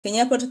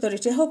Kenya Airport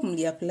Authority, I hope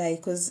mli apply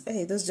because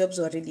hey, those jobs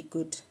were really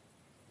good.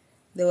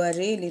 They were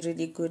really,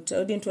 really good. I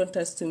wouldn't want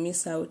us to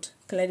miss out.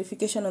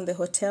 Clarification on the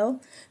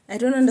hotel. I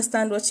don't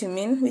understand what you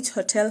mean. Which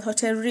hotel?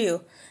 Hotel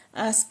Rio.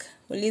 Ask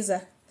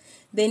Uliza.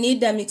 They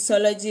need a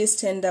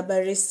mixologist and a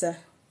barista.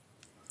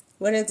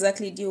 What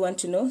exactly do you want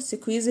to know?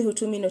 Siku hizi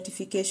hutumi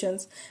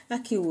notifications.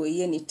 Aki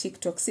woye ni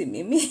TikTok si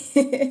mimi.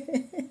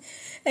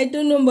 I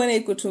don't know mbona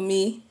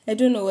ikutumi. I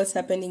don't know what's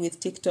happening with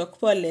TikTok.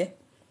 Pole.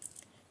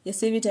 Your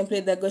CV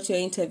template that got your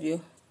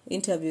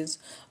interviews.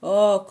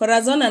 Oh,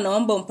 Corazon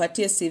anaomba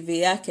umpatie CV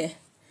yake.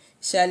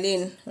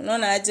 Charlene,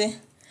 unaona aje?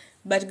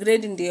 But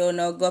grade ndio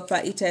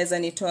unaogopa itaweza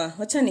nitoa.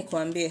 Wacha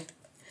nikuambie.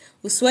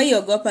 Usiwahi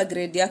ogopa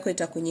grade yako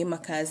itakunyima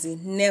kazi.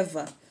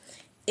 Never.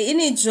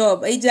 Any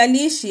job,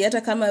 haijalishi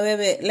hata kama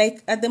wewe,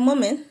 like at the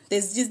moment,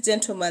 there's this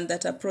gentleman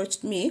that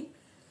approached me.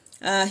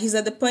 He's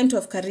at the point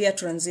of career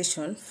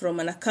transition from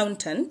an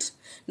accountant.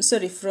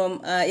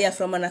 From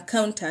an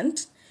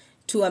accountant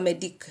to a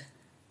medic.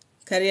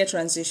 Career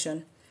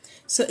transition.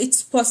 So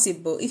it's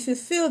possible. If you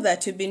feel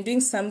that you've been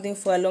doing something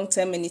for a long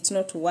time and it's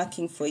not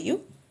working for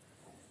you,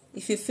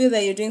 if you feel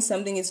that you're doing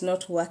something is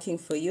not working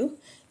for you,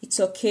 it's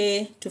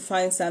okay to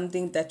find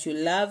something that you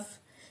love.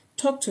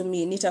 Talk to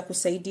me,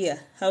 nitakusaidia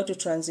how to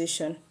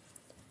transition.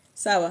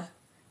 Sawa.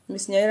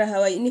 Miss Nyaira,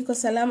 how are you? Niko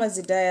salama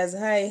Zidayas.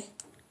 Hi.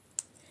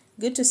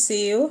 Good to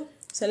see you.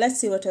 So let's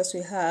see what else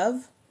we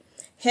have.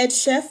 Head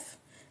chef.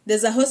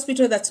 There's a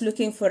hospital that's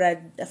looking for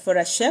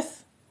a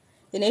chef.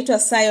 Inaitwa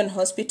Sion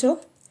Hospital.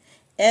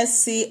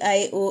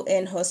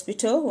 SCION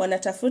Hospital.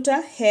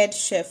 Wanatafuta head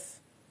chef.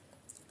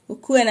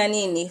 Ukuwe na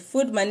nini?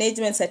 Food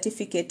management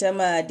certificate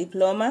ama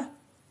diploma.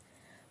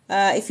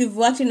 If you've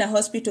worked in a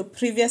hospital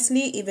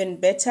previously, even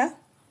better.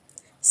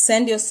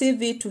 Send your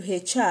CV to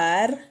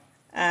HR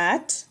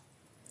at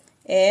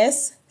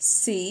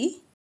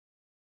SCION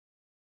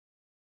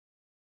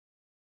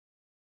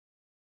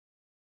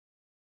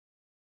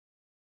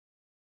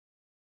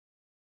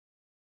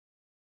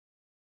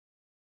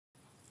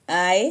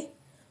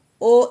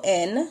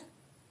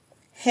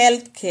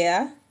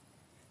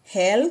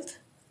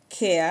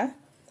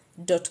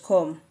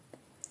healthcare.com.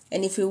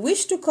 And if you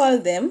wish to call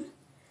them,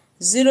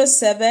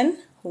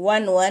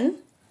 0711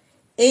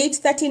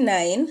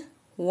 839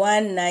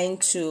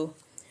 192.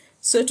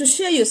 So to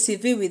share your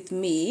CV with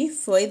me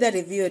for either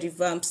review or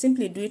revamp,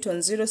 simply do it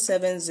on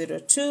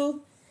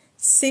 0702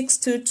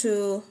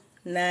 622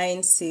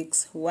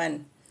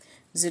 961.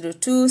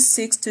 02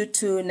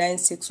 622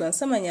 961.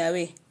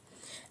 Samanyawe.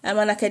 I'm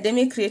an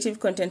academic creative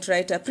content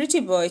writer.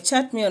 Pretty boy,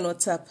 chat me on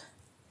WhatsApp.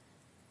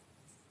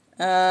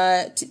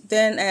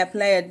 Then I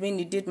apply admin.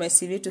 You did my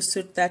CV to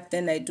suit that.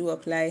 Then I do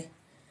apply.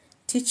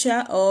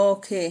 Teacher,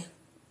 okay.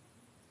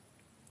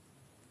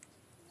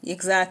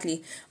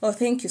 Exactly. Oh,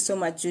 thank you so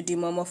much, Judy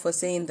Momo, for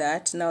saying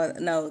that.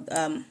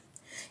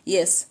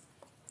 Yes.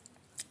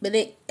 But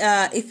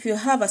if you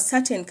have a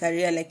certain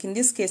career, like in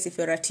this case, if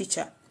you're a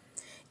teacher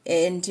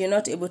and you're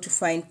not able to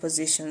find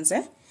positions,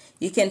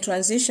 you can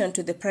transition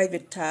to the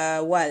private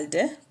world,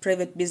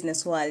 private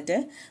business world,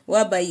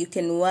 whereby you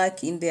can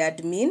work in the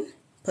admin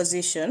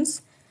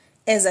positions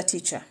as a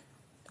teacher.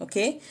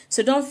 Okay?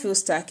 So don't feel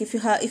stuck. If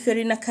you're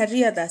in a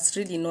career that's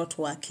really not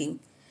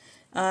working,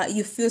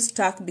 you feel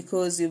stuck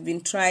because you've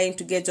been trying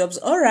to get jobs,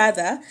 or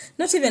rather,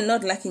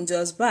 not lacking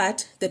jobs,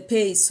 but the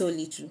pay is so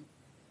little.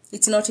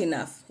 It's not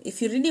enough.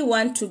 If you really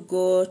want to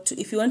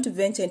if you want to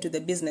venture into the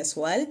business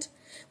world,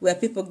 where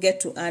people get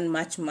to earn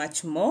much,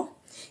 much more,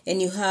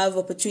 and you have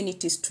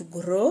opportunities to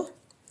grow,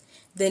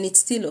 then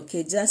it's still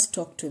okay. Just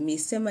talk to me.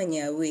 Sema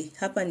nyawe.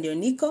 Hapa ndio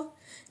niko,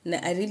 na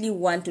I really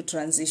want to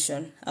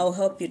transition. I'll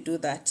help you do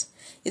that.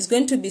 It's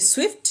going to be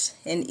swift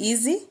and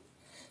easy.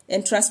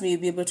 And trust me,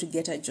 you'll be able to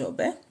get a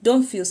job.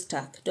 Don't feel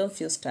stuck. Don't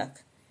feel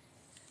stuck.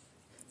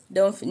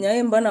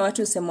 Nyawe mbona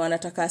watu usema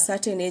wanataka a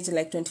certain age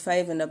like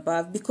 25 and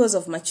above because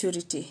of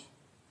maturity.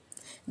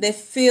 They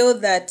feel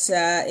that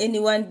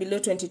anyone below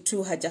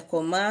 22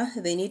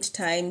 hajakoma, they need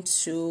time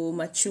to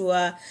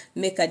mature,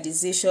 make a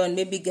decision,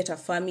 maybe get a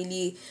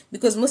family.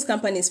 Because most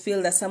companies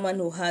feel that someone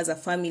who has a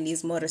family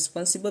is more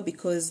responsible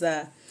because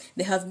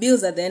they have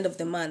bills at the end of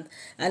the month.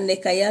 And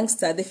like a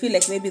youngster, they feel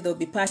like maybe they'll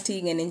be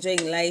partying and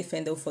enjoying life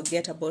and they'll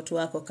forget about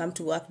work or come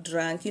to work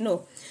drunk,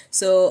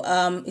 So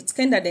it's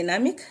kind of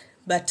dynamic.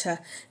 But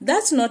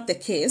that's not the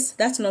case.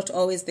 That's not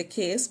always the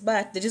case.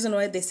 But the reason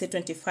why they say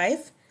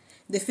 25,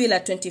 they feel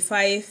at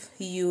 25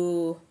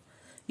 you're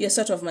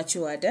sort of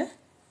matured.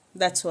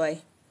 That's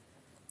why.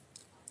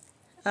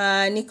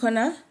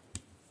 Niko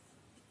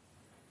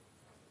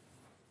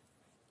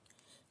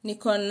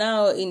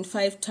now in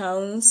 5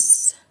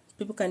 towns.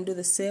 People can do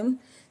the same.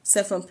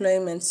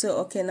 Self-employment. So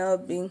okay, now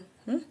being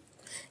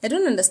I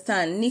don't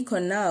understand. Niko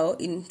now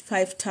in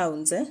 5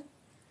 towns.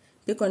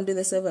 People can do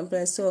the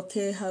self-employment. So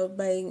okay, how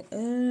buying?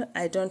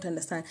 I don't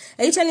understand.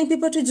 Are you telling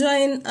people to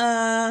join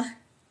to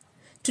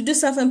do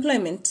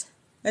self-employment?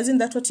 Isn't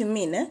that what you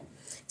mean?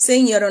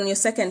 Saying you're on your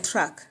second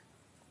track.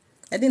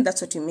 I think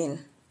that's what you mean.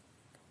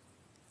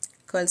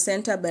 Call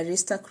center,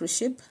 barista, cruise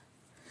ship.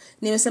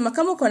 Nimesema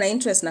kama uko na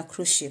interest na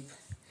cruise ship,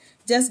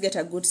 Just get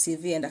a good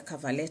CV and a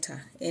cover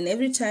letter. And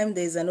every time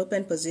there is an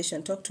open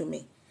position, talk to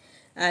me.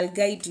 I'll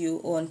guide you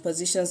on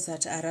positions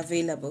that are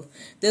available.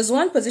 There's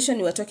one position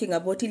you were talking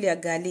about, ile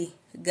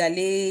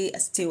galley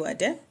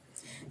steward.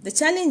 The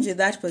challenge with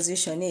that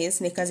position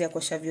is ni kazi ya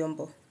kuosha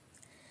vyombo.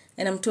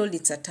 And I'm told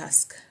it's a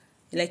task.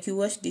 Like you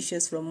wash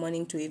dishes from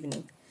morning to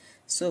evening.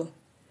 So,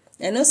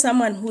 I know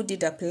someone who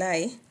did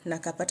apply na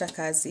kapata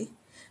kazi,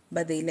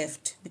 but they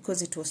left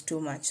because it was too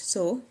much.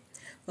 So,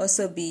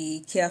 also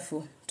be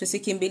careful.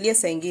 Tusikimbilie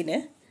saa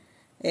ingine.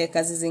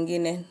 Kazi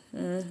zingine,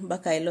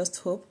 back I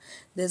lost hope.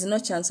 There's no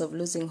chance of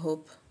losing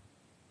hope.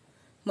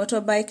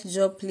 Motorbike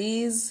job,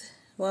 please.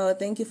 Wow,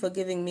 thank you for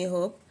giving me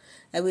hope.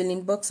 I will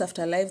inbox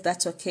after live,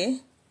 that's okay.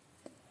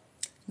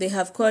 They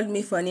have called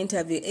me for an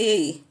interview.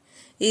 Hey,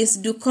 is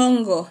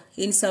Dukongo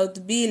in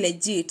South B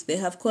legit? They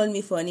have called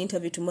me for an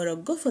interview tomorrow.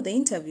 Go for the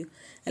interview.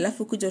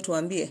 Alafu kujo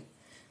tuambie.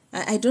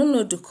 I don't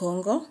know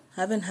Dukongo.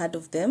 Haven't heard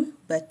of them.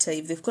 But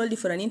if they've called you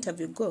for an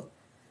interview, go.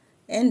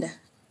 Enda.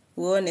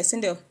 Uone,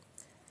 sindio?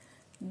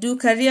 Do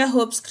career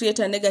hopes create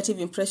a negative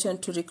impression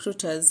to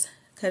recruiters?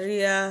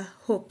 Career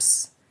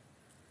hopes.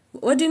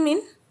 What do you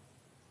mean,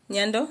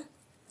 Nyando?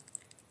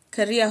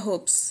 Career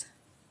hopes.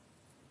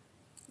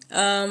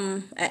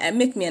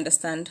 Make me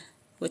understand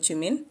what you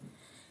mean.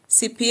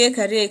 CPA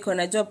career iko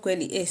na job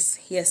kweli?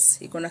 Yes,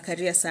 iko na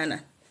career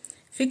sana.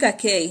 Fika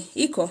K,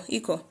 iko.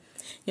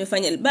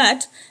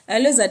 But I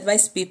always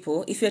advise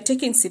people, if you're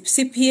taking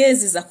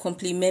CPAs is a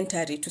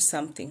complementary to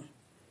something.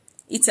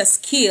 It's a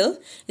skill,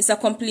 it's a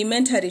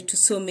complementary to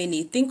so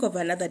many. Think of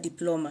another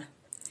diploma.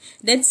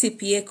 Let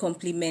CPA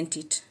complement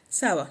it.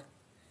 Sawa?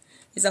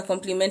 It's a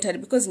complementary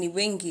because ni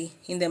wengi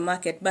in the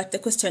market. But the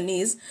question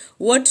is,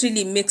 what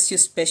really makes you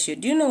special?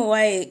 Do you know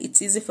why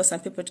it's easy for some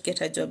people to get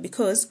a job?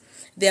 Because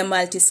they are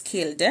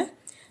multi-skilled.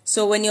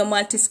 So when you're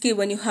multi-skilled,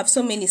 when you have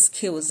so many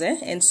skills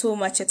and so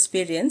much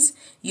experience,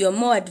 you're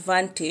more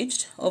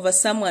advantaged over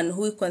someone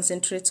who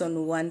concentrates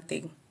on one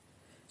thing.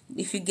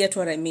 If you get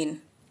what I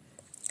mean.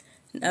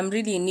 I'm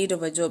really in need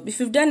of a job. If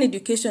you've done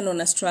education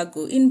on a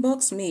struggle,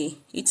 inbox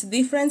me. It's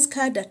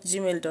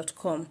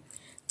differencecard@gmail.com.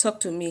 Talk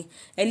to me.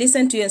 I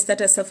listened to you and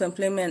started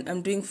self-employment.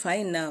 I'm doing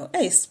fine now.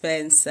 Hey,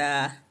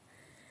 Spencer.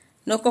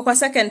 No kwa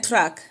second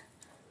track.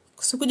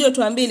 Sukujo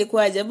tuambie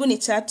ilikuwaje. Hebu ni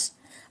chat.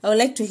 I would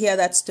like to hear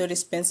that story,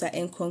 Spencer,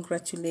 and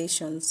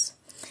congratulations.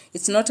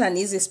 It's not an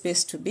easy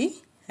space to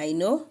be. I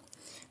know.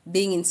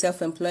 Being in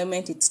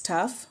self-employment, it's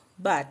tough,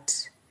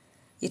 but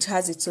it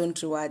has its own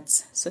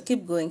rewards. So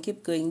keep going.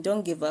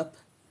 Don't give up.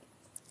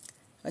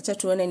 Wacha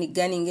tuone ni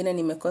gani ingine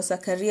nimekosa.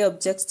 Career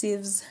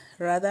objectives,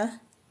 rather.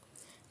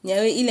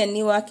 Nyawe ile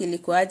Newark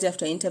ilikuwaje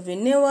after interview?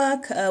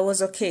 Newark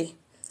was okay.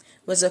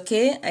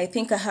 I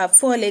think I have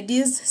 4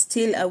 ladies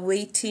still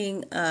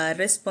awaiting a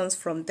response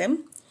from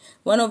them.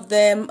 One of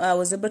them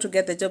was able to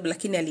get the job,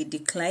 lakini ali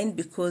declined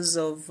because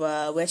of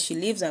where she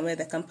lives and where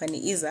the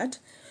company is at.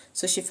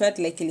 So she felt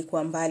like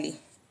ilikuwa mbali.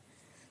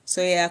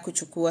 So yeah,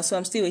 kuchukua. So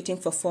I'm still waiting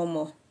for 4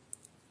 more.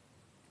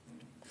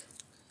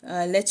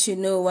 Let you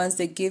know once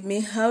they give me.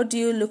 How do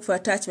you look for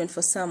attachment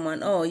for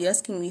someone? Oh, you're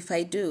asking me if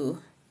I do.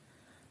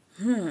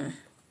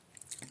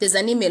 There's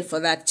an email for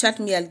that. Chat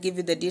me, I'll give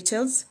you the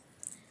details.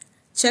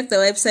 Check the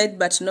website,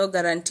 but no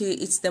guarantee.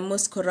 It's the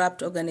most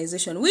corrupt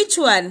organization. Which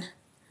one?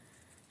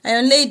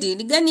 Iron Lady,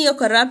 ni gani yo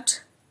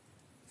corrupt?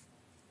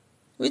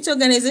 Which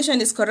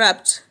organization is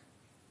corrupt?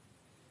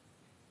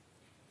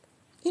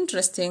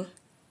 Interesting.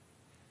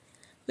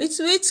 Which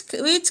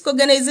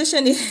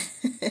organization is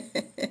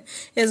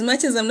as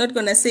much as I'm not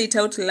going to say it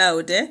out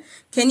loud,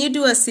 Can you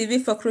do a CV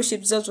for cruise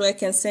ship jobs where I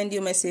can send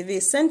you my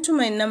CV? Send to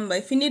my number.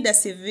 If you need a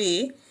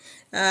CV,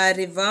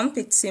 revamp,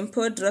 it's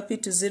simple. Drop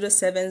it to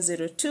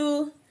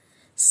 0702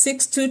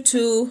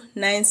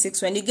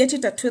 62296. When you get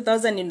it at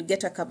 2000, you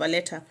get a cover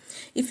letter.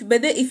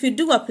 If you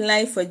do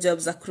apply for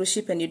jobs at cruise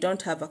ship and you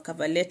don't have a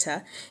cover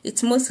letter,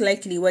 it's most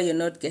likely why you're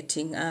not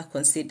getting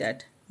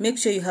considered. Make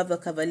sure you have a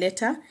cover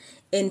letter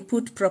and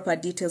put proper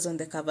details on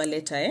the cover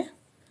letter.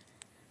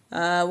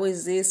 Who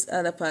is this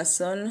other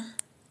person?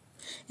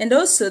 And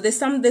also, there's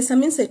some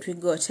insight we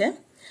got.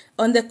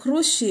 On the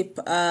cruise ship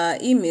on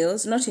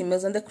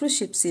the cruise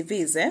ship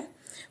CVs,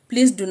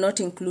 please do not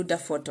include a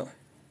photo.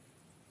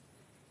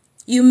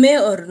 You may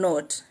or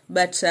not,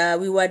 but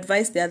we were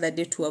advised the other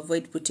day to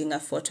avoid putting a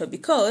photo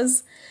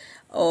because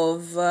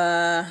of,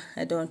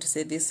 I don't want to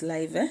say this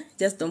live,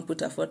 just don't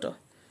put a photo.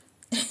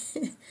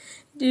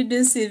 Do you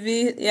do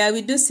CV? Yeah,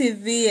 we do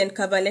CV and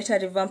cover letter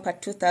revamp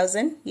at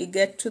 2000. You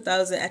get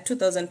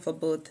 2000 for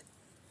both.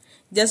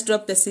 Just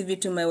drop the CV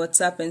to my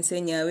WhatsApp and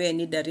say, Nyawe, I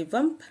need a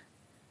revamp.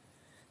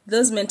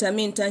 Those Mentor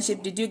Me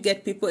internship, did you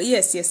get people?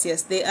 Yes,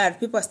 they are.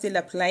 People are still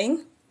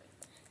applying.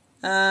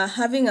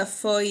 Having a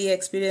 4-year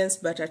experience,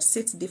 but at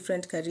 6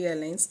 different career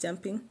lines,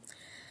 jumping.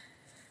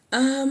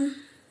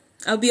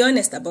 I'll be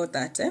honest about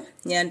that,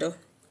 Nyando.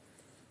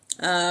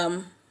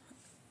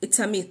 It's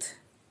a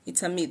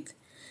myth.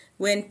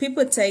 When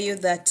people tell you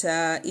that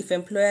if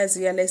employers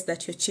realize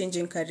that you're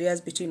changing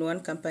careers between one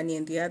company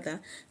and the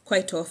other,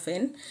 quite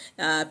often,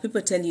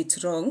 people tell you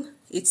it's wrong.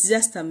 It's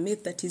just a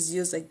myth that is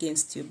used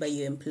against you by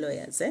your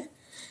employers,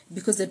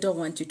 because they don't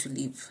want you to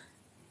leave.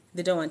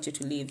 They don't want you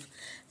to leave.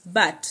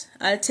 But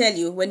I'll tell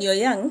you, when you're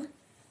young,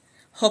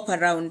 hop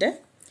around.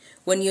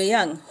 When you're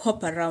young,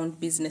 hop around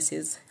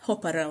businesses.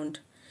 Hop around.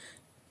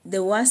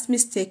 The worst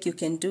mistake you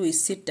can do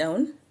is sit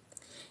down,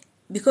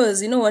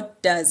 because you know what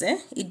it does?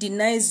 It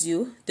denies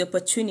you the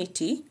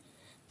opportunity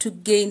to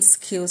gain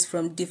skills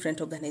from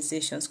different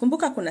organizations.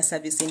 Kumbuka kuna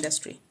service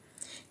industry.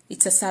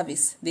 It's a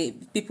service. The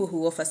people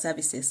who offer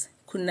services.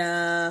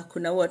 Kuna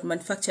what?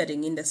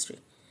 Manufacturing industry.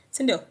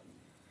 Sindio?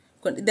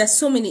 There's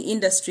so many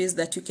industries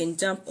that you can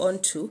jump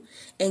onto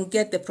and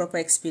get the proper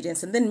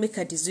experience and then make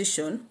a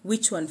decision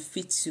which one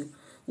fits you,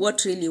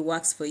 what really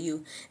works for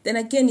you. Then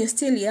again, you're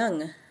still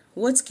young.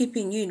 What's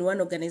keeping you in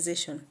one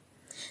organization?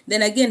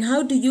 Then again,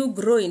 how do you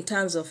grow in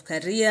terms of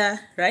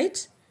career,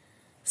 right?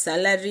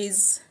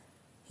 Salaries,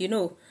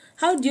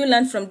 how do you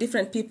learn from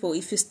different people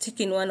if you stick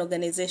in one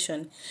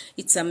organization?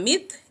 It's a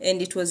myth,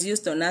 and it was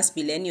used on us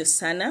millennials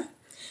sana.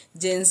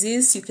 Gen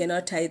Zs, you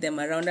cannot tie them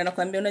around.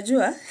 Anakuambia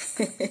unajua,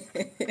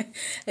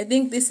 I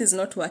think this is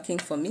not working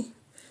for me.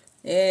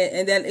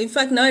 And then, in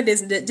fact,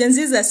 nowadays, the Gen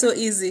Zs are so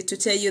easy to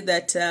tell you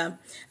that,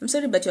 I'm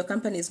sorry, but your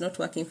company is not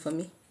working for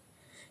me.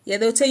 Yeah,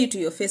 they'll tell you to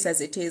your face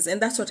as it is.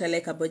 And that's what I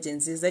like about Gen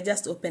Zs. They're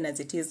just open as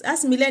it is.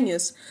 As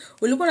millennials,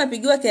 ulikuwa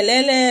unapigiwa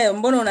kelele,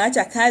 mbona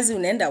unaacha kazi,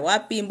 unaenda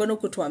wapi, mbona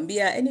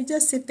kutuambia, and you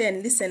just sit there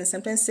and listen and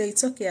sometimes say,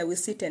 it's okay, I will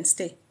sit and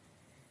stay.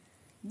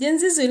 Gen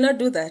Zs will not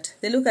do that.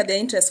 They look at their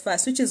interest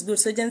first, which is good.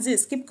 So Gen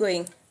Zs, keep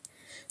going.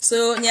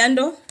 So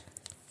Nyando,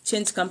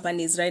 change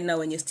companies right now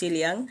when you're still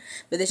young.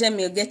 By the time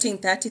you're getting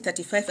 30,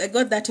 35, I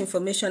got that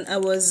information. I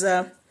was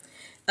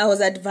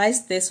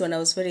advised this when I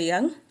was very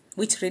young,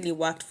 which really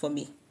worked for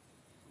me.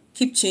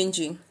 Keep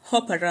changing,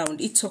 hop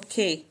around, it's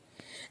okay.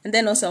 And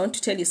then also I want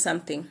to tell you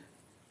something.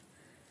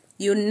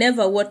 You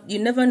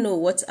never know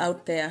what's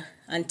out there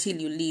until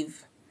you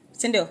leave.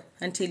 Sindio?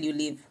 Until you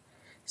leave.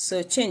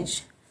 So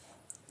change.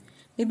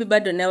 Maybe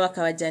bado nawa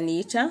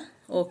kawajaniita.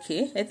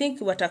 Okay, I think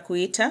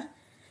watakuita.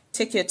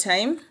 Take your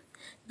time.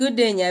 Good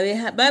day,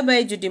 Nyawe.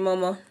 Bye-bye, Judy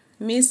Momo.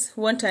 Miss,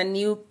 want a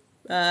new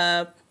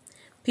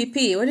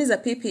PP. What is a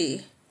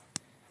PP?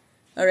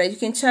 Alright, you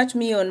can chat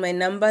me on my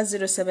number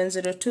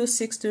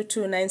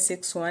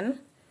 0702-622-961.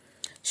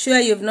 Sure,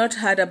 you've not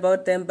heard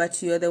about them,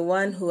 but you're the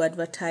one who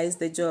advertised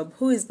the job.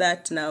 Who is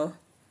that now?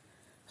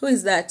 Who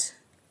is that?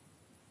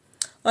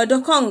 Odo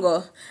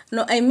Congo.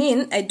 No, I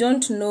mean, I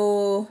don't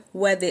know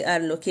where they are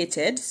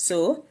located,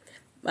 so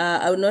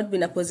I will not be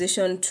in a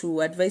position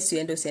to advise you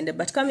and send.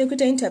 But come you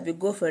interview,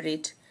 go for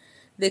it.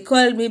 They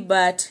called me,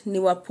 but ni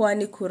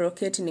wapwani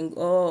kuroketi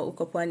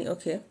uko pwani.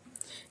 Okay.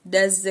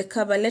 Does the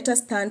cover letter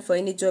stand for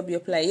any job you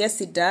apply?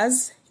 Yes, it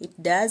does.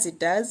 It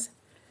does.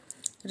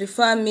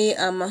 Refer me.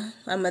 I'm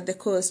at the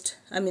coast.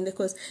 I'm in the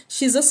coast.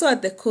 She's also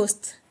at the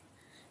coast.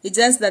 It's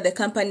just that the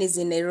company is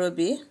in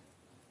Nairobi.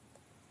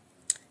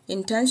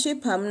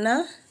 Internship,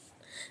 Hamna.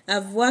 I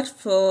have worked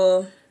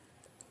for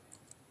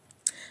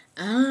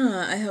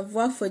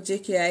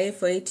JKIA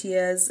for 8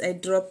 years. I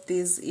dropped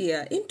this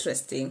year.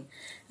 Interesting.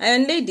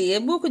 Iron lady,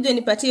 ebu kujo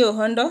nipatie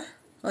uhondo.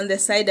 On the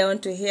side, I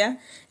want to hear.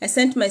 I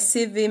sent my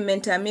CV,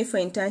 mentor me for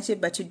internship,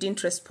 but you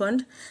didn't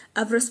respond.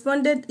 I've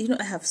responded.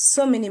 I have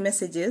so many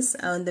messages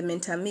on the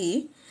mentor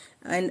me,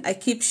 and I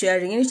keep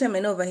sharing. Anytime I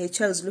know over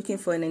HR is looking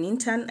for an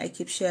intern, I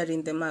keep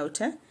sharing them out.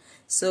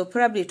 So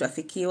probably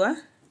itafikiwa.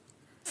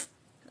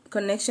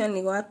 Connection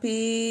ni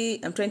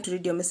wapi? I'm trying to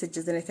read your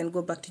messages, then I can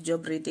go back to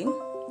job reading.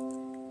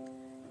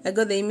 I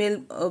got the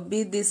email,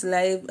 be this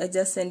live. I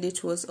just sent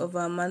it, was over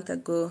a month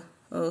ago.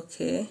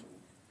 Okay.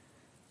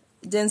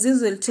 Gen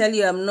Zs will tell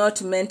you I'm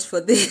not meant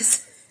for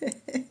this.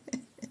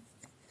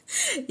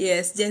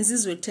 Yes, Gen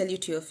Zs will tell you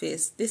to your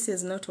face, this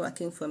is not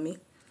working for me.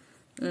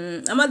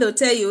 Ama they'll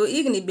tell you,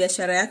 igni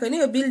biashara yako,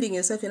 you're building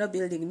yourself, you're not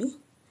building me.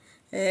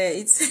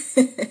 It's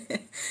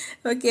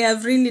okay,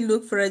 I've really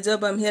looked for a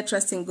job. I'm here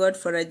trusting God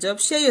for a job.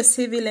 Share your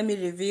CV, let me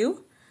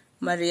review.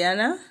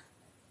 Mariana.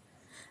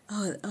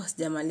 Oh,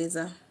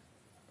 sijamaliza.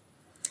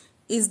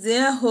 Is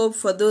there hope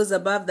for those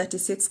above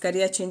 36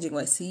 career changing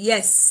wise?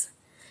 Yes.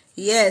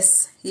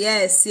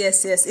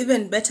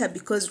 Even better,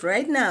 because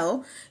right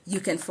now you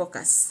can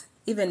focus.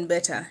 Even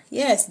better.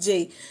 Yes,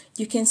 Jay,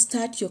 you can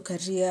start your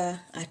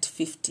career at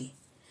 50,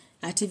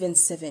 at even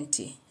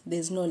 70.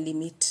 There's no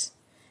limit.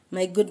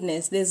 My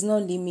goodness, there's no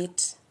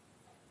limit.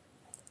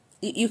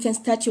 You can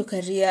start your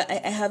career.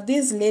 I have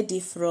this lady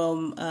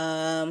from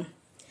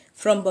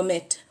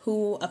Bomet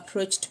who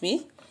approached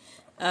me.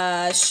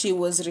 She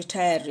was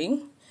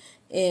retiring,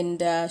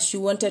 and she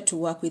wanted to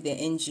work with the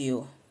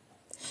NGO.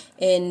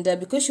 And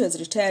because she was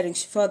retiring,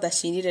 she felt that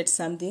she needed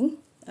something.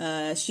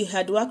 She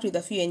had worked with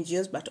a few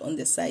NGOs, but on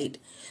the side.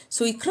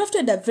 So we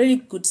crafted a very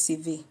good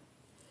CV.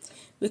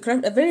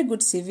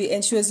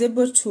 And she was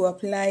able to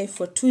apply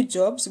for 2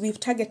 jobs. We've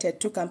targeted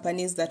 2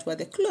 companies that were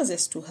the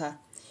closest to her.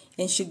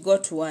 And she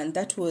got one.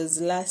 That was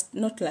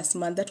not last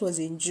month, that was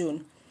in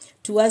June.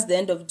 Towards the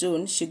end of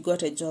June, she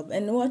got a job.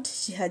 And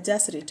she had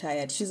just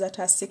retired. She's at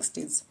her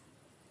 60s.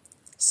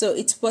 So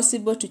it's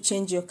possible to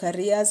change your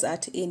careers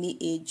at any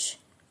age.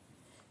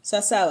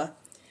 Sawa.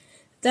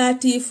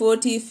 30,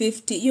 40,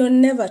 50, you're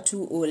never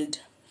too old.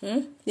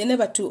 You're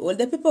never too old.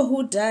 The people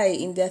who die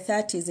in their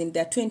 30s, in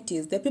their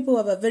 20s, the people who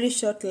have a very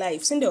short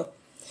life. So,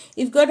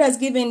 if God has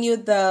given you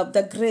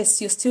the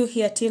grace, you're still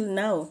here till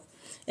now.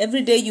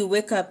 Every day you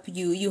wake up,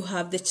 you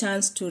have the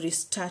chance to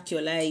restart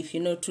your life,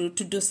 to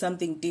do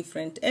something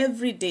different.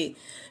 Every day.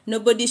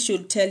 Nobody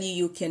should tell you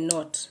you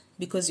cannot,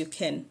 because you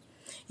can.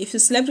 If you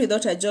slept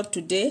without a job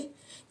today,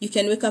 you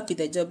can wake up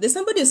with a job. There's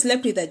somebody who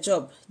slept with a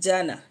job,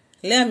 jana.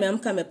 Leo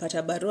ameamka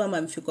amepata barua ama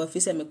amefika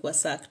ofisi amekuwa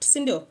sacked. Si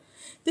ndio?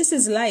 This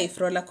is life.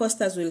 Roller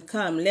coasters will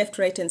come left,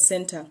 right and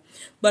center.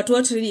 But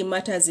what really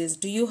matters is,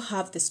 do you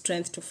have the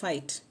strength to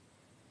fight?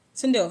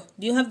 Si ndio?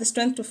 Do you have the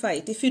strength to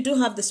fight? If you do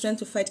have the strength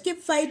to fight,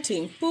 keep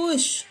fighting.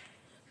 Push.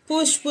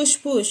 Push, push,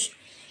 push.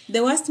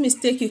 The worst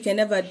mistake you can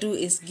ever do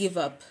is give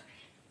up.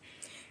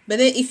 But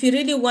then if you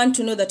really want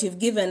to know that you've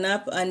given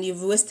up and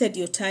you've wasted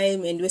your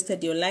time and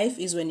wasted your life,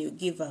 is when you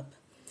give up.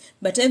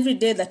 But every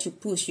day that you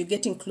push, you're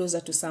getting closer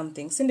to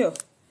something.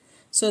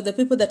 So the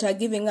people that are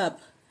giving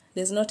up,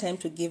 there's no time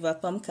to give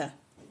up. Amka.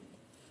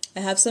 I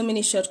have so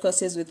many short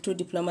courses with 2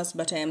 diplomas,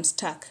 but I am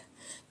stuck.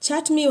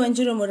 Chat me,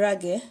 Wanjiro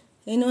Murage.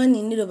 Anyone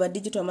in need of a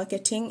digital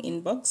marketing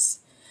inbox?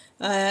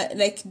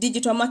 Like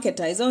digital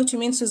marketer. Is that what you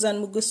mean,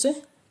 Susan Muguswe?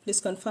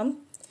 Please confirm.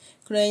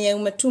 Kuna yenye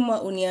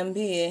umetuma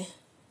uniambie.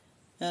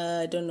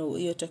 I don't know.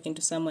 You're talking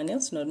to someone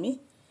else, not me.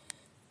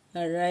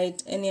 All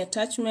right. Any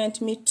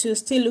attachment? Me too.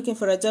 Still looking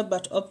for a job,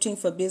 but opting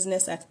for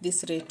business at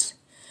this rate.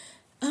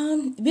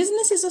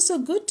 Business is also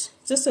good.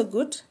 It's also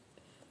good.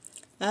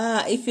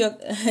 If you're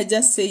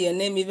just say your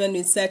name, even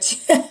with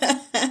such.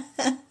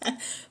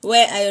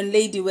 Where are you,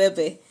 Lady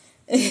Webe?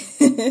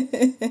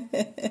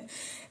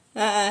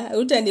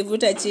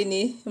 Utanivuta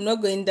chini. I'm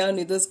not going down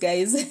with those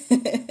guys.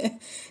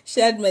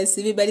 Shared my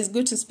CV, but it's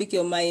good to speak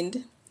your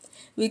mind.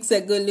 Weeks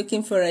ago,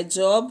 looking for a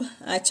job.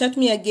 Chat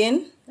me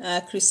again,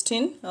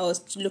 Christine. I will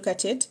look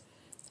at it.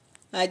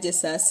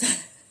 Just us.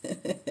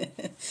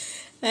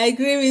 I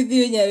agree with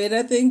you,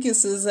 Nyawira. Thank you,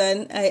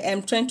 Susan. I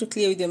am trying to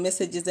clear with your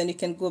messages, and you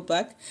can go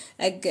back.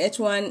 I get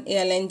one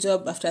airline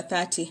job after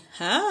 30.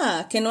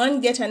 Can one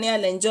get an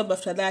airline job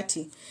after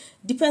 30?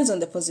 Depends on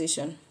the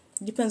position.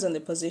 Depends on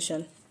the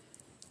position.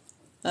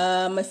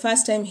 My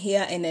first time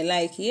here, and I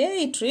like.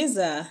 Yay,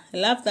 Teresa. I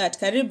love that.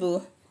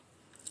 Karibu.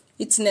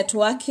 It's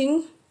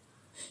networking.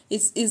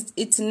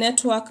 It's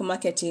network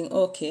marketing.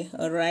 Okay,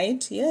 all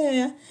right.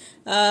 Yeah.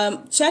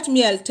 Chat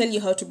me. I'll tell you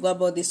how to go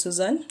about this,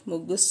 Susan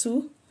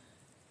Mugusu.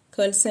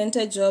 Call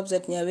center jobs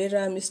at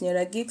Nyawira, Miss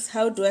Nyara Gigs.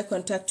 How do I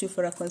contact you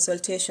for a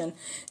consultation?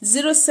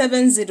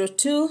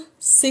 0702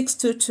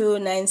 622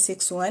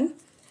 961.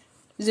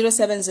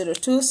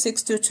 0702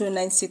 622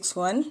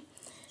 961.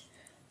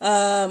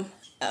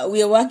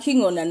 We are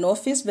working on an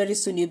office. Very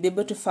soon you'll be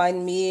able to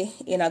find me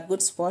in a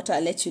good spot.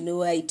 I'll let you know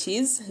where it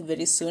is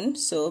very soon.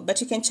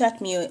 But you can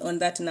chat me on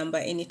that number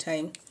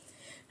anytime.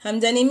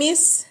 Hamjani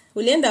miss,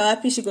 ulienda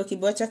wapi Shiko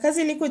Kibocha?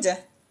 Kazi ilikuja?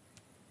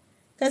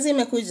 Kazi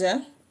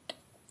imekuja?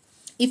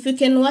 If you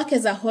can work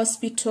as a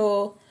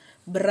hospital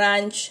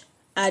branch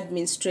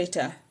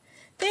administrator.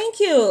 Thank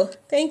you.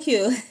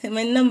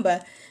 My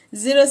number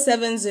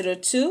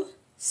 0702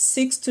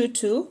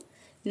 622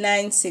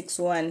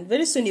 961.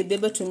 Very soon you'll be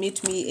able to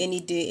meet me any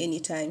day,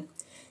 anytime.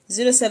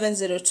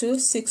 0702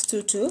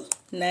 622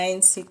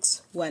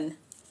 961.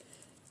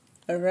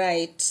 All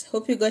right.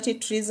 Hope you got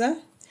it, Teresa.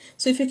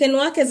 So if you can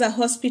work as a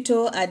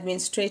hospital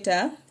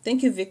administrator,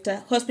 thank you,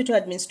 Victor. Hospital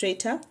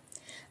administrator.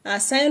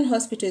 Sion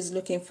Hospital is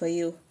looking for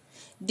you.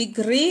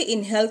 Degree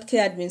in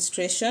healthcare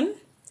administration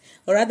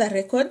or other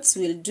records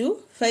will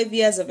do. 5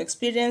 years of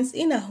experience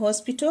in a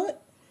hospital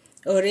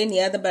or any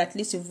other, but at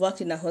least you've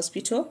worked in a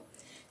hospital.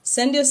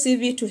 Send your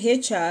CV to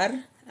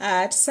HR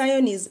at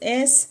Sion is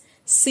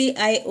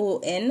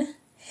SCION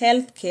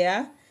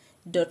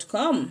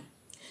healthcare.com.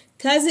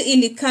 Kazi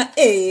ilika.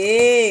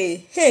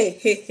 Hey.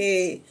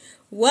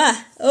 Wow.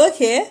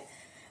 Okay.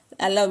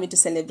 Allow me to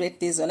celebrate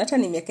this one. Hata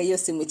nimeka hiyo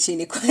simu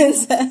chini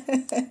kwanza.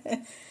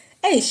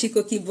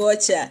 Shiko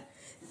Kibocha.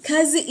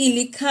 Kazi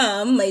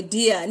ilikam, my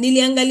dear.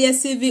 Niliangalia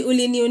CV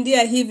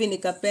uliniundia hivi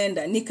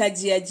nikapenda.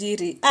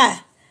 Nikajiajiri.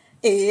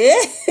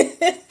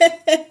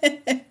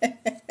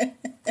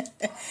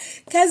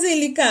 Kazi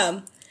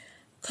ilikam.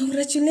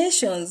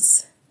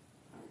 Congratulations.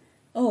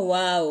 Oh,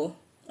 wow.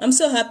 I'm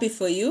so happy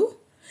for you.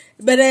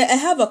 But I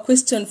have a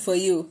question for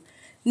you.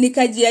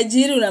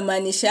 Nikajiajiri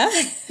unamaanisha?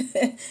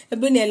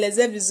 Hebu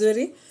nieleze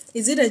vizuri.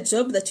 Is it a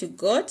job that you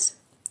got?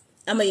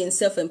 Am I in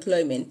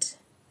self-employment?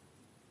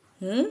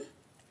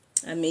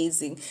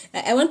 Amazing.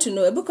 I want to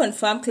know. Hebu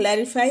confirm,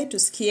 clarify,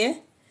 tusikie.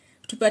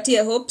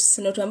 Tupatie hopes.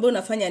 Na tuambie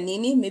unafanya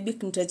nini. Maybe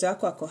mteja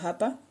wako ako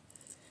hapa.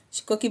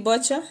 Shiko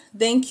Kibocha.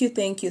 Thank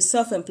you.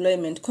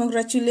 Self-employment.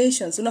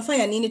 Congratulations.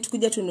 Unafanya nini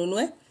tukuja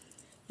tununue?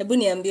 Hebu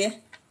niambie.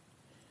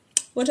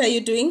 What are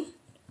you doing?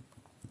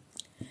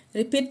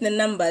 Repeat the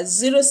number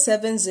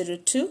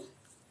 0702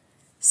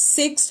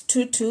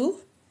 622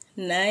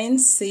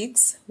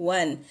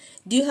 961.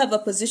 Do you have a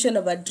position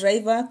of a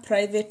driver,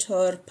 private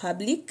or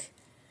public?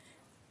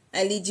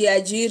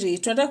 alijiajiri.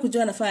 Tunataka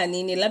kujua anafanya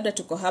nini, labda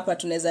tuko hapa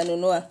tunaweza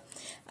nunua.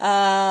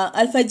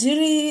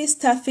 Alfajiri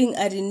staffing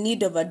are in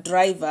need of a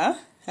driver,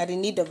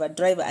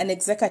 an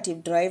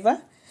executive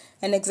driver.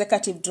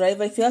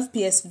 If you have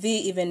PSV,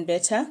 even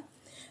better.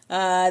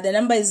 The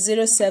number is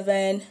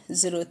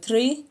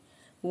 0703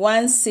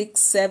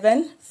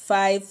 167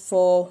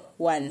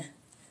 541.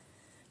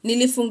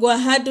 Nilifungua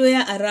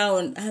hardware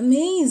around.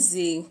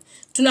 Amazing.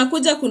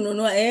 Tunakuja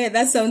kununua.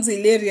 That sounds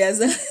hilarious.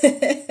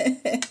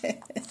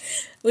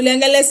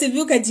 Uliangalia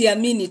CV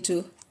ukajiamini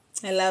tu.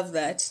 I love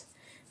that.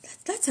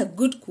 That's a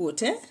good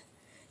quote, eh?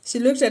 She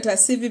looked at her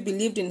CV,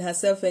 believed in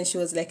herself, and she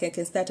was like, I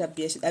can start a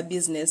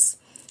business.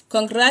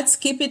 Congrats.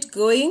 Keep it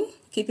going.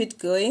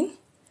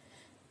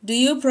 Do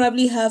you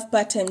probably have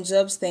part-time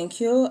jobs? Thank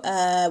you.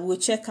 We'll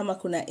check kama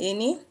kuna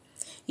any.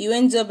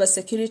 UN job or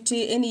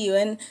security. Any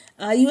UN.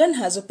 UN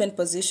has open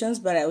positions,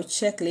 but I will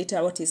check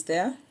later what is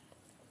there.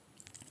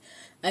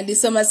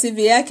 Alisoma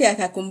CV yake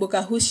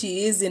akakumbuka who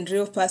she is in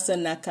real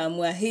person na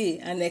kamwa hii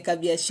anaweka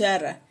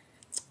biashara.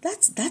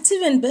 That's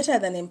even better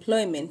than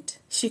employment.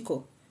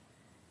 Shiko.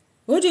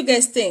 What do you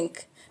guys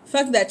think?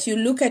 Fact that you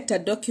look at a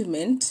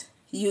document,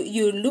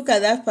 you look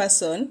at that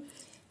person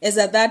as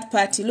a third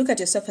party, look at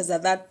yourself as a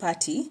third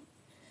party,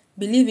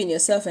 believe in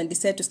yourself and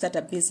decide to start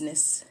a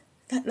business.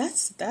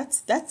 That's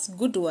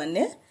good one,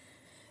 eh?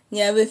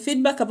 Yeah, we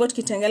feedback about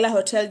Kitengela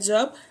hotel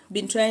job.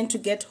 Been trying to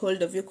get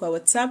hold of you kwa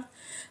WhatsApp.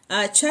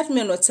 Chat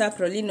me on WhatsApp,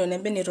 Rolin,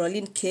 onembe ni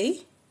Rolin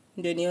K.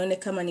 Ndio nione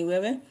kama ni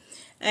wewe.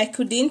 I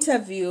could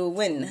interview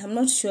when, I'm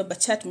not sure, but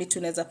chat me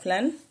tunaweza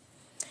plan.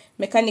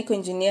 Mechanical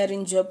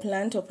engineering job,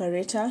 plant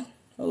operator.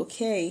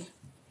 Okay.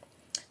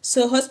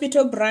 So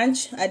hospital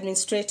branch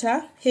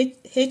administrator,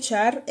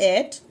 HR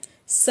at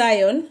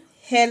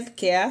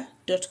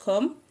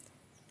sionhealthcare.com.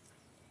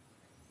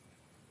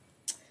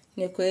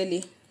 Ni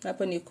kweli.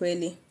 Hapo ni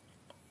kweli.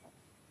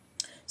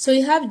 So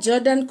you have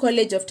Jordan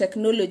College of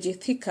Technology,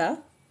 Thika.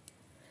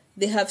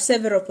 They have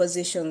several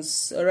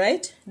positions, all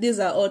right? These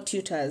are all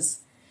tutors.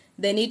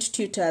 They need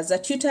tutors. A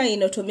tutor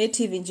in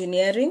automotive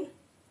engineering,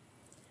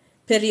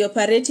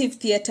 perioperative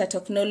theater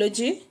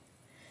technology,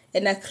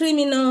 and a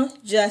criminal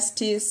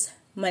justice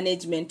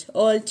management.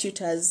 All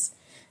tutors.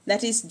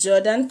 That is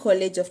Jordan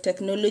College of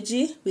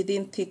Technology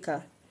within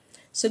Thika.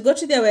 So go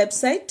to their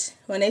website,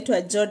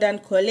 wanaitwa Jordan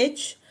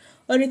College,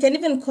 or you can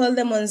even call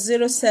them on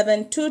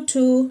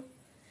 0722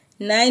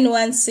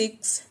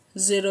 916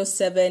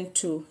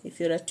 072 if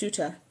you're a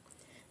tutor.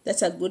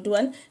 That's a good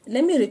one.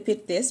 Let me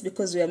repeat this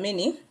because we are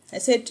many. I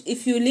said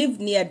if you live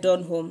near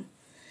Donholm,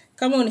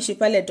 kama unishi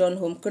pale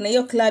Donholm, kuna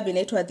hiyo club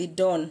inaitwa The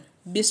Dawn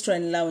Bistro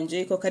and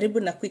Lounge, iko karibu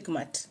na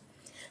Quickmart.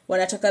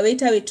 Wanataka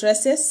waiter,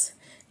 waitresses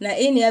na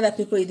any other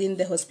people within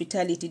the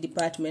hospitality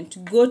department.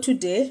 Go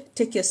today,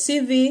 take your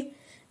CV,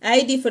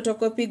 ID,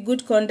 photocopy,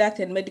 good conduct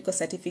and medical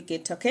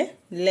certificate, okay?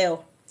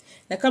 Leo.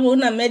 Na kama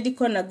una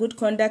medical na good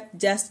conduct,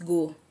 just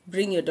go.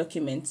 Bring your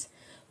documents.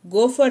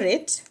 Go for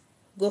it.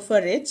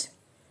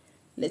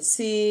 Let's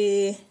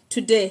see,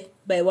 today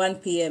by 1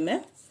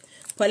 p.m.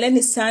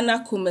 Poleni sana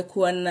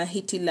kumekuwa na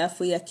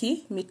hitilafu ya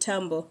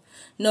mitambo.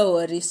 No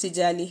worry,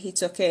 sijali,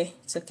 it's okay.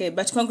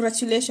 But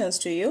congratulations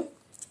to you.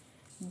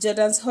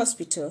 Jordan's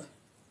Hospital.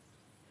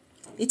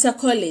 It's a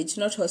college,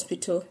 not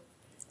hospital.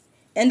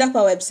 Enda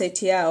kwa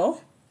website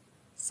yao.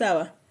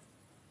 Sawa.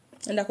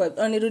 Enda kwa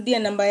onirudia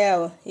namba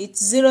yao.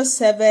 It's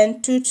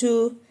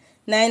 0722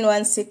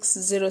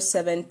 916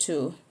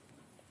 072.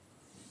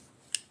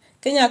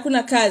 Kenya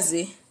hakuna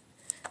kazi.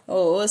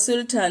 Oh,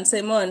 Sultan,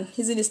 Simon,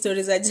 hizi ni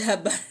stories za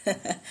jaba.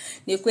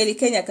 Ni kweli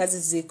Kenya kazi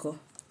ziko.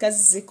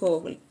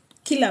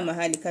 Kila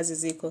mahali kazi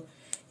ziko.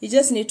 You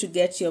just need to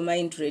get your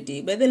mind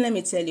ready. But then let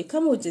me tell you,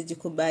 kama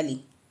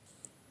hujajikubali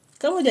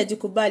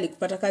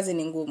kupata kazi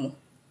ni ngumu.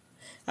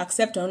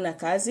 Accept hauna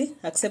kazi,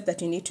 accept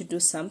that you need to do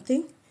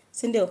something.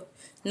 Si ndio?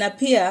 Na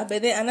pia,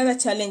 but then another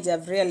challenge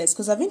I've realized,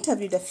 because I've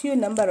interviewed a few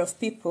number of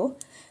people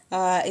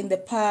in the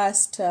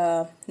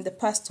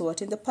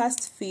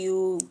past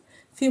few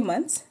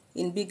months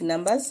in big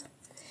numbers,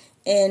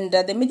 and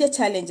the major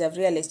challenge I've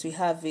realized we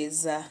have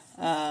is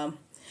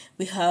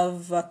we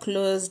have a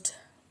closed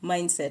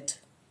mindset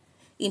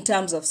in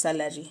terms of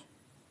salary.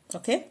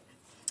 Okay,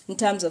 in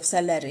terms of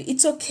salary,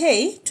 it's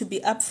okay to be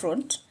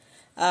upfront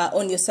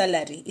on your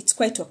salary. It's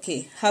quite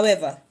okay.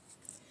 However,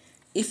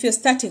 if you're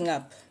starting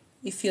up,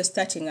 I'll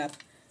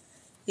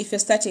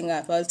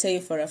tell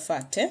you for a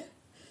fact,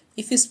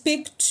 if you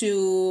speak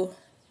to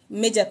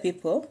major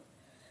people,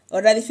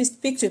 or rather if you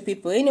speak to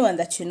people, anyone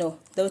that you know,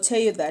 they'll tell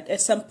you that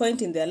at some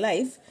point in their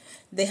life,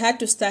 they had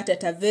to start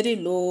at a very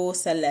low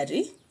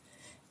salary.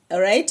 All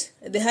right?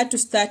 They had to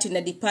start in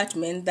a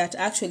department that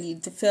actually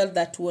they felt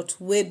that was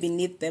way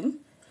beneath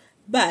them,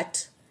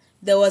 but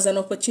there was an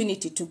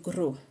opportunity to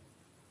grow.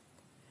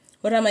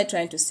 What am I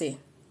trying to say?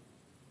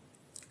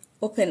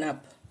 Open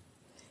up.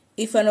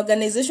 If an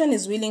organization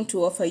is willing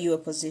to offer you a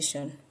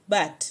position,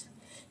 but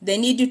they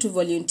need you to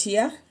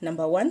volunteer,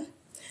 number 1,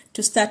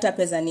 to start up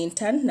as an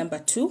intern, number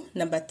 2,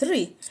 number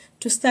 3,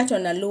 to start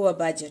on a lower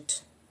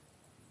budget.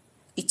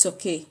 It's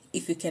okay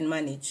if you can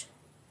manage.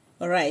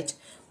 All right.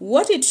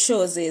 What it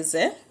shows is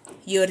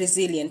you're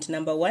resilient,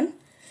 number one.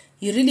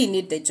 You really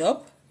need the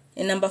job.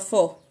 And number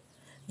four,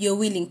 you're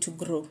willing to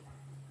grow.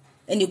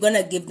 And you're going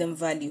to give them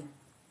value.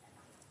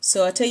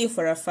 So I'll tell you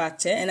for a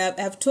fact, and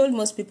I've told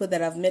most people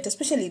that I've met,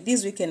 especially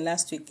this weekend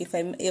last week, if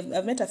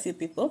I've met a few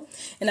people,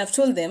 and I've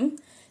told them,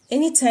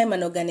 anytime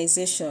an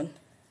organization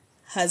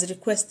has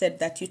requested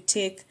that you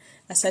take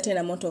a certain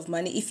amount of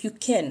money, if you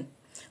can,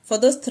 for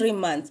those 3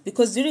 months,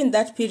 because during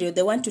that period,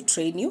 they want to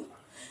train you,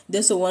 they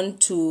also want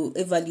to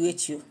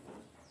evaluate you.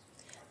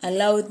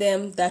 Allow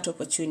them that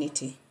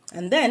opportunity.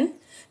 And then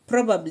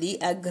probably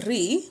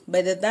agree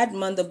by the 3rd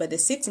month or by the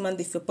 6th month,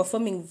 if you're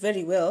performing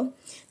very well,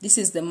 this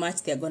is the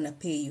much they're going to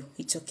pay you.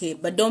 It's okay,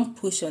 but don't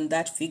push on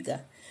that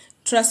figure.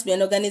 Trust me,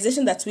 an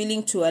organization that's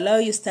willing to allow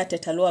you start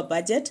at a lower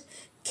budget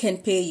can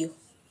pay you.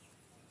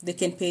 They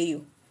can pay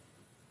you.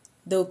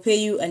 They'll pay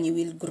you and you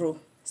will grow.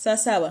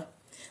 Sawa.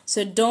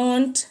 So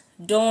don't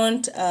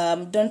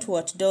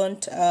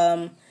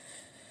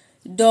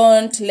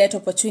let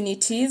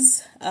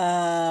opportunities,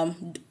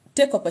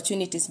 take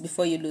opportunities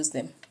before you lose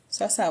them.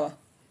 Sawa.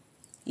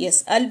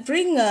 Yes, I'll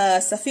bring a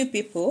few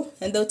people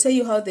and they'll tell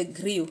you how they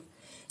grew.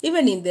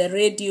 Even in the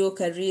radio,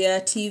 career,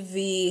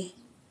 TV,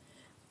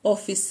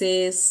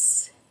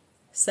 offices,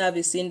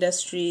 service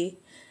industry.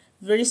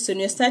 Very soon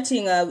we're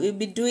starting, we'll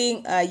be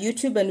doing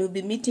YouTube, and we'll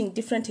be meeting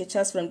different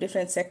HRs from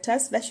different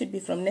sectors. That should be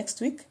from next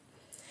week.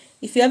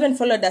 If you haven't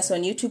followed us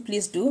on YouTube,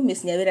 please do.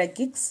 Miss Nyawira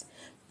Geeks.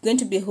 We're going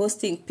to be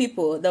hosting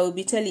people that will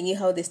be telling you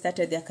how they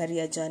started their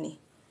career journey.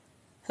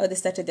 We'll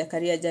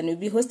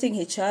be hosting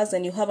HRs,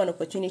 and you have an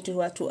opportunity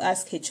to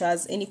ask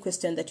HRs any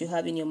question that you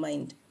have in your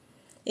mind.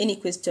 Any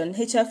question,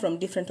 HR from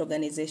different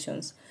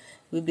organizations.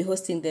 We'll be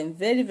hosting them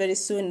very, very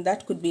soon.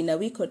 That could be in a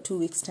week or 2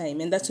 weeks'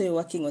 time. And that's why we're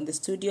working on the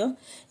studio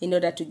in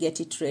order to get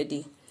it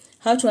ready.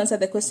 How to answer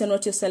the question,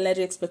 what your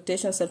salary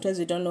expectations? Sometimes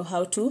we don't know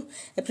how to.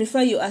 I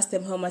prefer you ask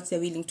them how much they're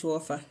willing to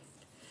offer.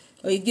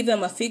 Or you give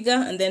them a figure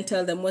and then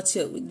tell them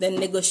then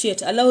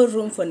negotiate. Allow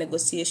room for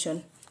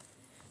negotiation.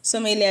 So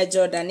ile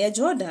Jordan,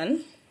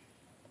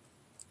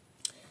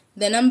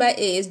 the number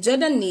is,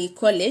 Jordan ni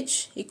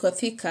college, iko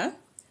Thika.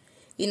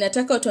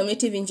 Inataka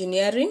automotive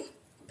engineering,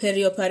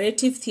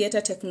 perioperative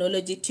theater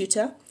technology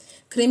tutor,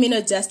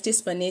 criminal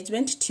justice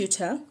management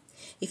tutor,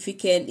 if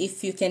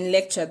you can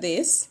lecture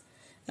this.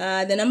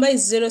 The number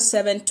is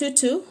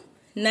 0722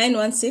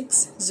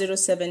 916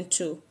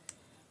 072.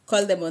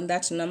 Call them on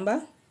that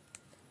number.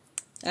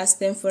 Ask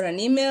them for an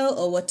email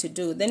or what to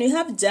do. Then we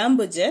have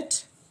Jambo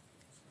Jet.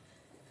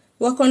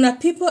 Work on a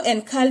people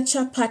and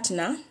culture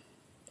partner,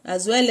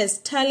 as well as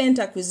talent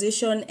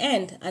acquisition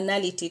and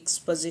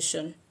analytics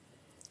position.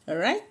 All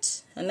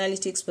right,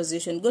 analytics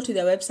position. Go to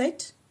their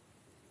website.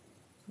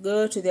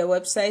 Go to their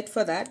website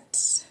for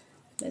that.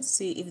 Let's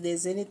see if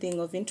there's anything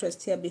of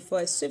interest here before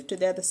I shift to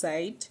the other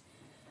side.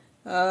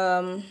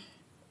 So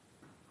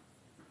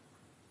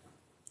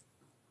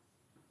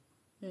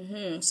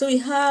we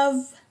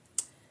have,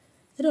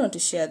 I don't want to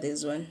share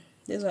this one.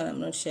 This one I'm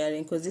not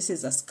sharing because this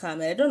is a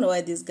scam. I don't know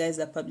why these guys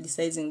are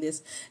publicizing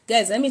this.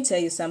 Guys, let me tell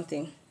you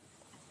something.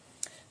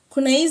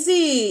 Kuna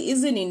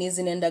hizi nini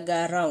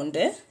zinaendaga around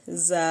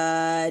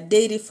za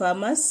dairy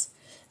farmers,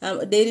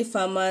 dairy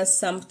farmers,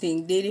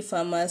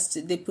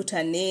 they put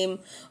a name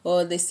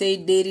or they say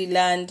dairy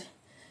land.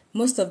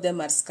 Most of them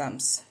are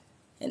scams.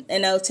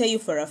 And I'll tell you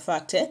for a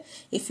fact,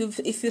 if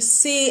you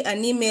see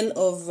an email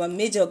of a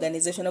major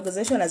organization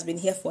has been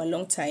here for a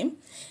long time,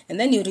 and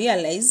then you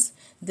realize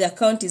the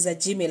account is a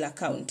Gmail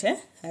account,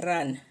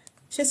 run.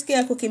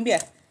 Shesikia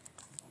kukimbia?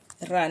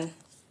 Run.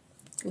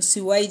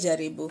 Usiwai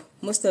jaribu.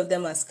 Most of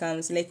them are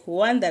scams. Like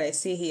one that I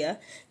see here,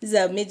 this is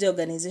a major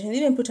organization. They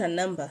didn't put a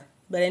number,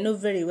 but I know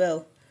very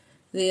well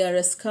they are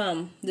a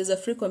scam. There's a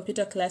free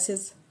computer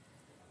classes.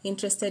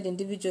 Interested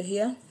individual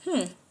here.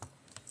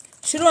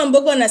 Shiro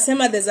Ambogo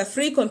anasema there's a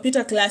free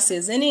computer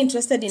classes. Any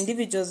interested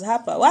individuals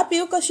hapa? Wapi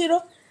yuko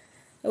Shiro?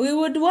 We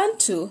would want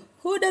to.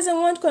 Who doesn't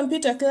want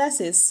computer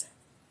classes?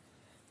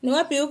 Ni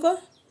wapi yuko?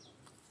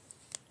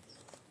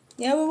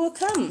 Yeah, we will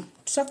come.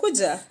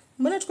 Tutakuja.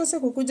 Mbona tukose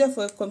kukuja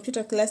for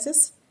computer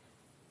classes?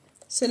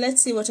 So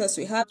let's see what else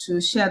we have to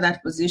share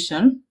that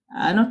position.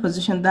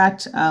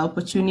 That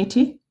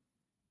opportunity.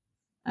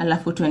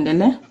 Alafu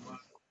tuendele.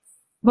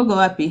 Bogo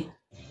wapi?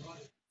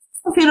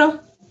 Firo.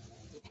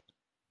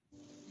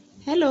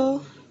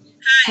 Hello.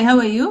 Hi, how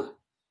are you?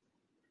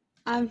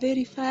 I'm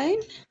very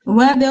fine.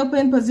 Where are the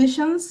open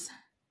positions?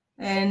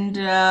 And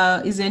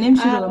is your name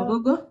Shiro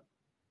Ambogo?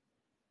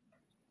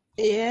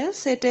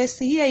 Yes, it is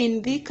here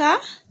in Vika.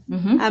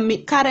 I'm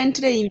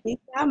currently in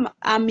Vika.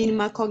 I'm in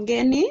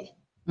Makongeni.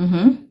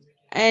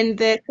 And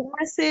the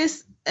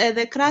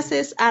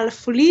classes are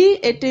free.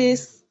 It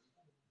is,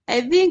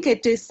 I think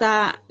it is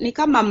ni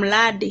kama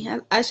mradi.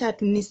 Asha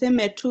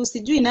niseme tu,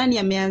 sijui nani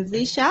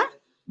ameanzisha,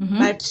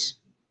 but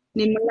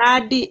ni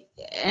mradi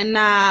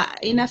na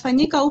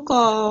inafanyika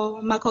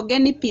huko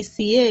Makongeni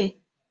PCA.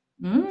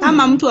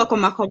 Kama mtu wako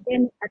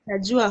Makongeni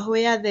atajua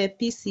where the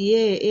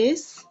PCA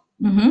is.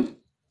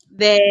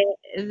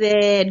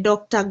 The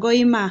Dr.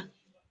 Goima.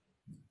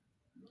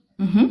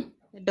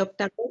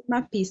 Dr.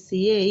 Cosma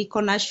PCA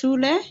iko na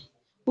shule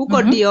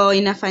huko ndio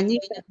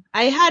inafanyika.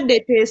 I heard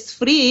it is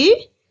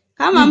free.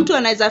 Kama mtu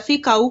anaweza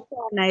fika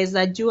huko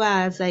anaweza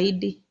jua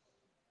zaidi.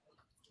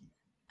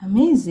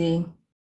 Amazing.